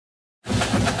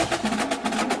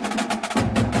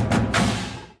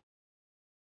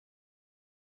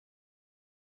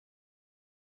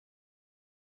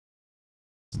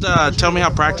Just tell me how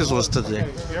practice was today.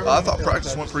 I thought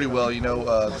practice went pretty well.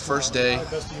 The first day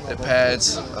at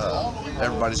pads,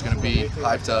 everybody's going to be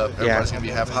hyped up. Everybody's going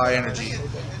to have high energy.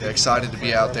 They're excited to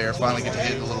be out there. Finally get to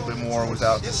hit a little bit more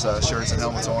without just shirts and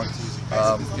helmets on.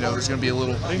 There's going to be a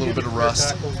little bit of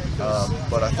rust,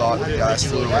 but I thought the guys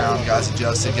flew around, guys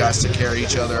adjusted, guys took care of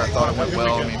each other. I thought it went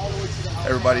well. I mean,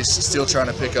 everybody's still trying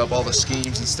to pick up all the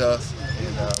schemes and stuff,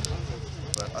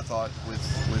 but I thought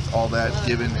with all that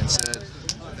given and said,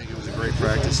 I think it was a great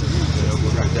practice, and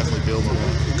we're going to definitely build on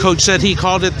that. Coach said he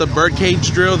called it the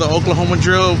birdcage drill, the Oklahoma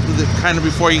drill, kind of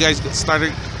before you guys get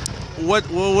started. What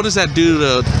does that do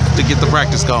to get the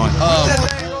practice going?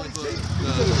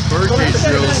 The birdcage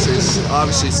drills is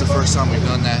obviously it's the first time we've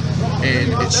done that,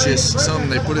 and it's just something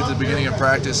they put at the beginning of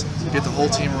practice, get the whole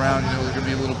team around. There's going to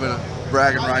be a little bit of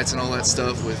bragging rights and all that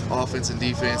stuff with offense and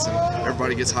defense, and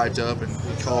everybody gets hyped up, and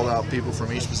we call out people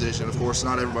from each position. Of course,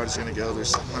 not everybody's going to go.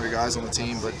 There's 100 guys on the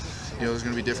team, but there's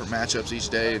going to be different matchups each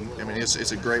day, and I mean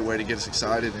it's a great way to get us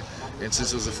excited. And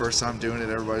since it was the first time doing it,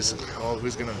 everybody's like, oh,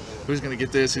 who's gonna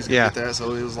get this? Who's gonna get that?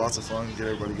 So it was lots of fun to get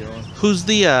everybody going. Who's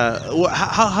the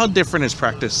how different is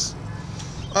practice?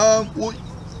 Well,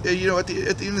 at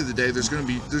the end of the day, there's going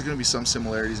to be some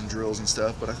similarities in drills and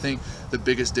stuff, but I think the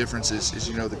biggest difference is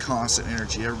the constant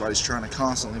energy. Everybody's trying to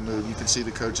constantly move. You can see the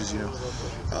coaches,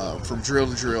 from drill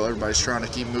to drill, everybody's trying to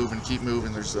keep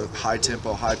moving. There's a high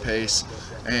tempo, high pace,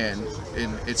 and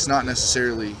it's not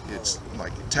necessarily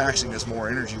like taxing us more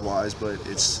energy wise, but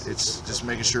it's just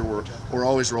making sure we're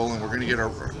always rolling. We're going to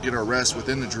get our rest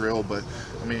within the drill, but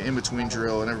I mean in between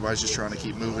drill, and everybody's just trying to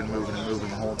keep moving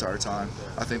the whole entire time.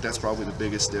 I think that's probably the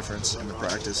biggest difference in the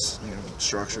practice,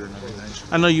 structure and everything.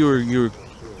 I know you were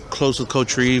close with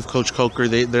Coach Reeve, Coach Coker.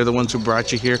 They're the ones who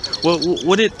brought you here. What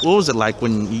was it like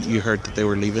when you heard that they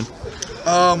were leaving?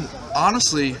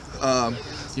 Honestly,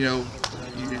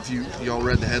 if you all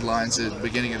read the headlines at the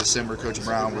beginning of December, Coach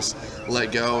Brown was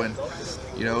let go, and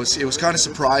it was kind of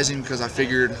surprising because I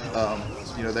figured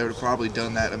they would have probably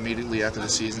done that immediately after the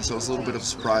season, so it's a little bit of a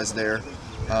surprise there.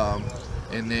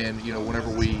 And then, whenever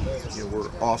we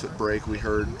were off at break, we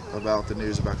heard about the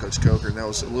news about Coach Coker, and that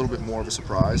was a little bit more of a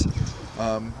surprise.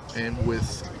 And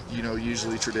with,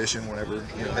 usually tradition, whenever,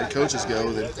 head coaches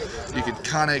go, then you could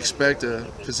kind of expect a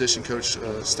position coach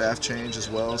staff change as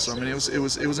well. So, I mean, it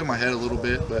was in my head a little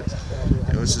bit, but,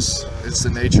 it's the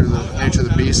nature of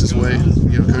the beast is the way,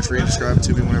 Coach Reed described it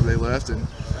to me whenever they left, and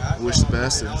wish the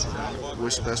best, and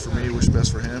wish the best for me, wish the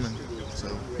best for him, and so.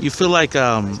 You feel like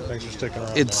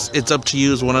it's up to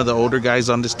you as one of the older guys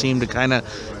on this team to kind of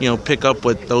pick up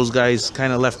what those guys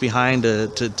kind of left behind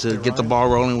to get the ball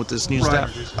rolling with this new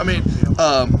staff? I mean,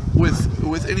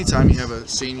 with any time you have a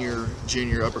senior,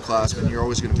 junior, upperclassman, you're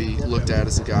always going to be looked at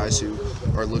as the guys who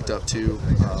are looked up to,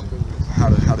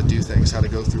 how to do things, how to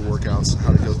go through workouts,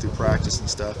 how to go through practice and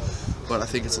stuff. But I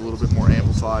think it's a little bit more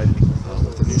amplified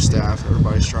with the new staff.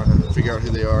 Everybody's trying to figure out who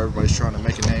they are. Everybody's trying to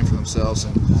make a name for themselves.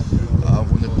 And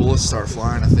when the bullets start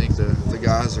flying, I think the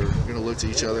guys are going to look to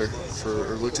each other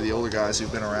or look to the older guys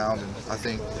who've been around. And I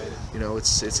think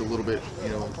it's a little bit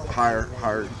higher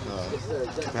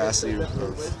capacity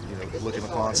of looking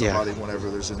upon somebody whenever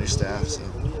there's a new staff. So.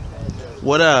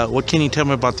 What can you tell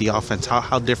me about the offense?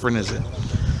 How different is it?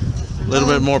 A little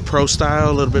bit more pro style,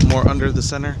 a little bit more under the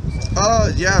center.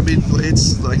 Yeah, I mean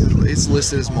it's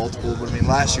listed as multiple, but I mean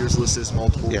last year's listed as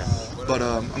multiple. Yeah. But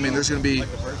I mean there's going to be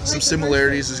some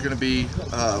similarities. There's going to be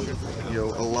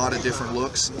a lot of different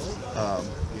looks.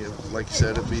 Like you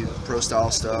said, it'd be pro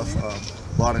style stuff.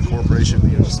 A lot of incorporation,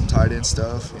 some tight end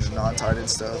stuff, non-tight end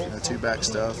stuff, two-back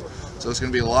stuff. So it's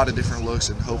going to be a lot of different looks,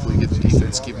 and hopefully get the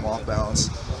defense, keep them off balance,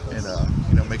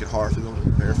 and make it hard for them to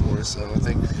prepare for us. So I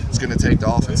think it's going to take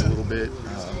the offense a little bit,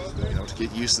 to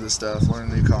get used to the stuff, learn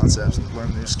new concepts,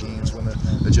 learn new schemes, when to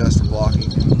adjust for blocking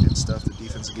and stuff the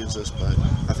defense gives us. But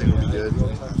I think it'll be good.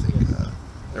 I think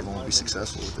everyone will be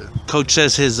successful with it. Coach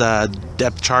says his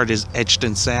depth chart is etched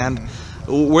in sand.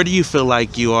 Where do you feel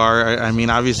like you are? I mean,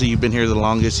 obviously you've been here the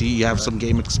longest. You have some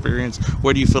game experience.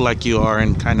 Where do you feel like you are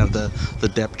in kind of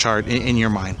the depth chart in your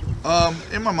mind?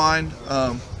 In my mind,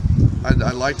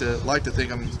 I like to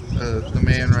think I'm the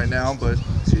man right now, but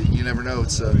you never know.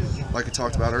 It's like I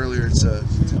talked about earlier. It's a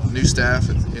new staff,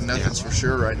 and nothing's for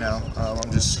sure right now.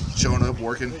 I'm just showing up,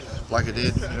 working like I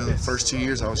did. The first 2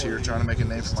 years I was here, trying to make a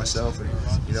name for myself,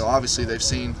 and obviously they've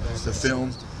seen the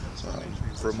film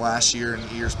from last year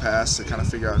and years past to kind of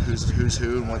figure out who's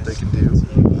who and what they can do.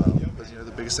 But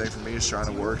the biggest thing for me is trying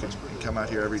to work and come out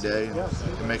here every day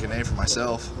and make a name for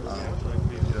myself.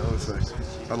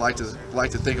 If I like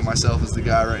to think of myself as the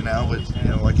guy right now, but you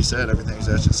know, like you said, everything's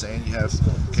etched in sand. You have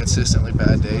consistently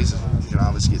bad days, and you can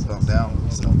obviously get bumped down.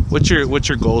 So, what's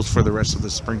your goals for the rest of the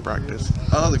spring practice?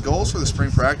 The goals for the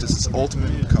spring practice is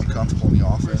ultimately to become comfortable in the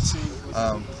offense.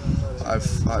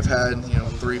 I've had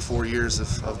 3-4 years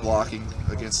of blocking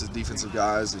against the defensive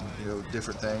guys and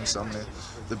different things. So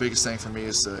the biggest thing for me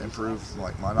is to improve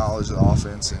like my knowledge of the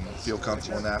offense and feel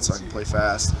comfortable in that, so I can play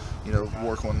fast.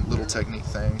 Work on little technique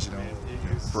things.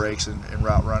 Breaks and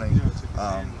route running.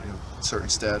 Certain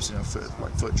steps.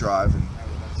 Foot drive and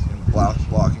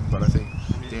blocking. But I think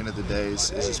at the end of the day is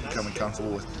just becoming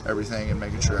comfortable with everything and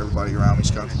making sure everybody around me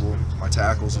is comfortable with my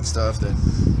tackles and stuff, that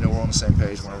we're on the same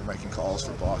page when we're making calls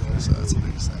for blocking. So that's the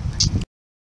biggest thing.